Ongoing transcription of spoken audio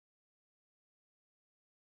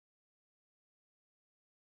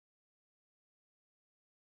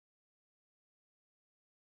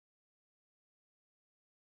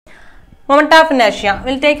Moment of inertia.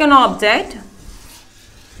 We'll take an object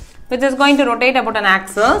which is going to rotate about an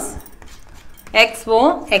axis xo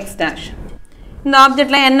x dash. In the object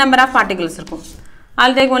like n number of particles.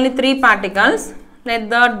 I'll take only 3 particles. Let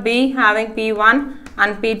that be having P1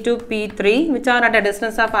 and P2, P3 which are at a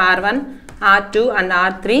distance of R1, R2 and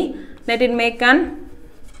R3. Let it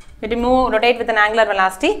rotate with an angular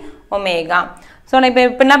velocity omega. So, now we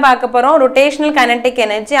will talk about rotational kinetic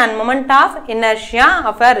energy and moment of inertia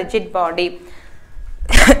of a rigid body.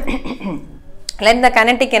 Let the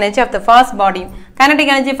kinetic energy of the first body. Kinetic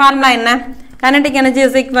energy formula is kinetic energy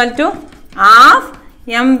is equal to half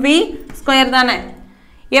mv square.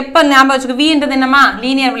 V into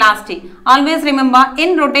linear velocity. Always remember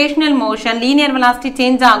in rotational motion linear velocity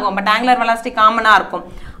change but angular velocity common.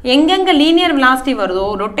 எங்கெங்க linear velocity வருதோ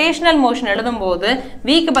rotational motion எழுதும்போது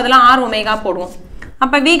v க்கு பதிலா r omega போடுவோம்.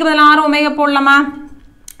 அப்ப v க்கு பதிலா r omega போடலாமா?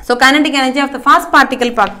 So kinetic energy of the first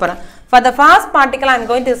particle பார்க்க போறோம். For the first particle I am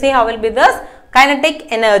going to see how will be this kinetic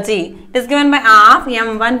energy. It is given by half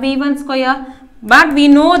m1 v1 square. But we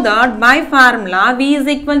know that by formula v is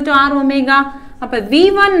equal to r omega. அப்ப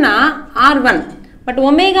v1 na r1 but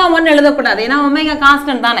omega 1 எழுத கூடாது ஏனா omega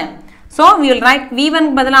constant தானே. So we will write v1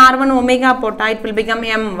 பதிலா r1 omega போட்டா it will become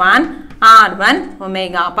m1 r1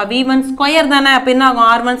 omega. அப்ப v1 square தானே அப்ப என்ன ஆகும்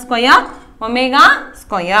r1 square omega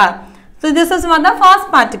square. So this is for the first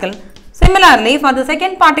particle. Similarly for the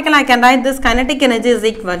second particle I can write this kinetic energy is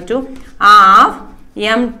equal to half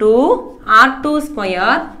m2 r2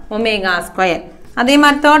 square omega square. அதே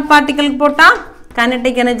மாதிரி third particle போட்டா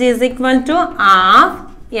kinetic energy is equal to half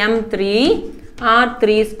m3 r3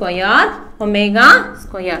 square omega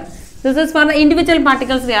square. This is for the individual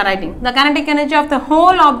particles we are writing. The kinetic energy of the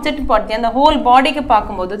whole object body and the whole body ke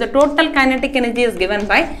paakumbodhu the total kinetic energy is given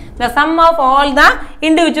by the sum of all the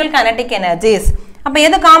individual kinetic energies. அப்ப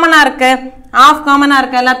எது காமனா இருக்கு? half காமனா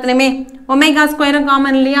இருக்கு எல்லாத்துலயுமே. omega square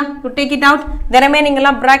common இல்லையா? to take it out the remaining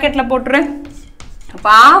எல்லாம் bracketல போட்டுரு. அப்ப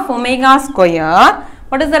half omega square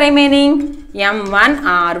what is the remaining? m1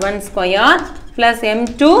 r1 square plus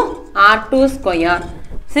m2 r2 square.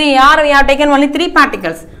 See here we have taken only 3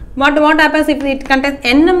 particles. What happens if it contains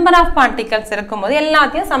n number of particles இருக்கும்போது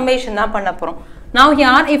எல்லாத்தையும் summation தான் பண்ண போறோம். Now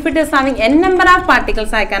here if it is having n number of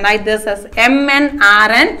particles I can write this as mn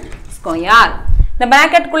rn square. The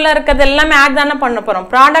bracket குள்ள இருக்கிறது எல்லாமே add தான பண்ண போறோம்.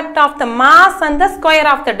 Product of the mass and the square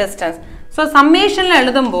of the distance. So summationல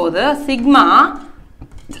எழுதும்போது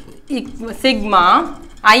sigma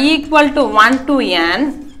I equal to 1 to n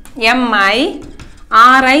mi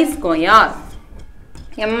ri square.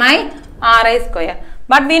 mi ri square.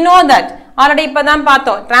 But we know that already இப்பதான்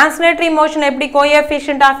பார்த்தோம் translatory motion எப்படி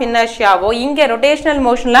coefficient of inertia வோ இங்க rotational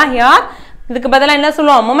motionல here இதுக்கு பதிலா என்ன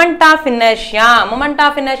சொல்லுவோம் moment of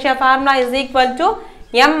inertia formula is equal to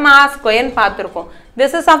mr square பார்த்திருக்கோம்.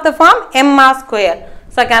 This is of the form mr square.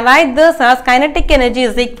 So I can write this as kinetic energy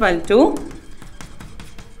is equal to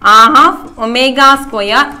half omega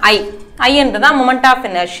square I என்றுதான் moment of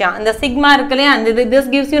inertia. இந்த sigma இருக்குல்லையா and this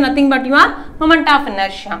gives you nothing but your moment of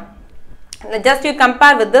inertia. Just you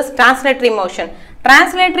compare with this translatory motion.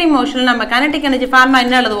 Translatory motion நம்ம kinetic energy formula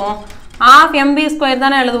என்ன எழுதுவோம்? half mv square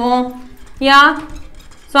தானே எழுதுவோம். Yeah.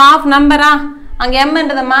 So half number அங்க m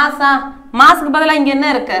என்றது mass massக்கு பதிலா இங்க என்ன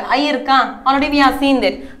இருக்கு? I இருக்கா? Already we have seen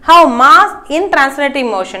that. How mass in translatory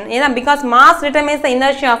motion? ஏன்னா because mass determines the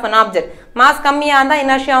inertia of an object. Mass கம்மியா இருந்தா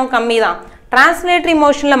inertiaவும் கம்மி தான். Translatory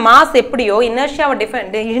motionல mass எப்படியோ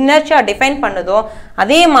inertia define பண்ணுதோ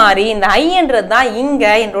அதே மாதிரி இந்த I என்றது தான் இங்க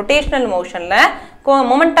in rotational motionல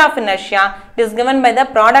moment of inertia is given by the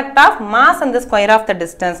product of mass and the square of the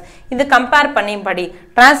distance. இது compare பண்ணிபடி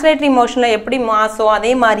translatory motionல எப்படி massோ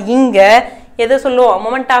அதே மாதிரி இங்க எது சொல்லுவோம்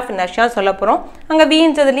moment of inertia சொல்ல போறோம். அங்க v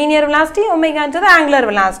என்றது linear velocity, omega என்றது angular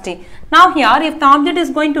velocity. Now here if the object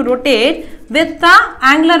is going to rotate with the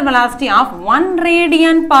angular velocity of 1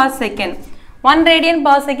 radian per second. 1 radian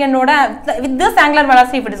per second with this angular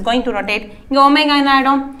velocity if it is going to rotate inga omega என்ன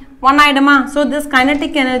ஆயிடும் 1 ஆயிடுமா. So this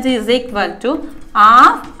kinetic energy is equal to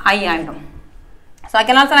half I ஆயிடும். So I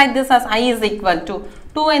can also write this as I is equal to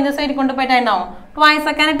 2 in this side கொண்டு போய்ட்டா என்ன ஆகும் twice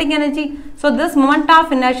the kinetic energy. So this moment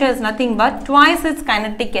of inertia is nothing but twice its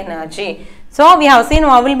kinetic energy. So we have seen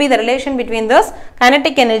what will be the relation between this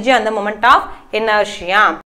kinetic energy and the moment of inertia.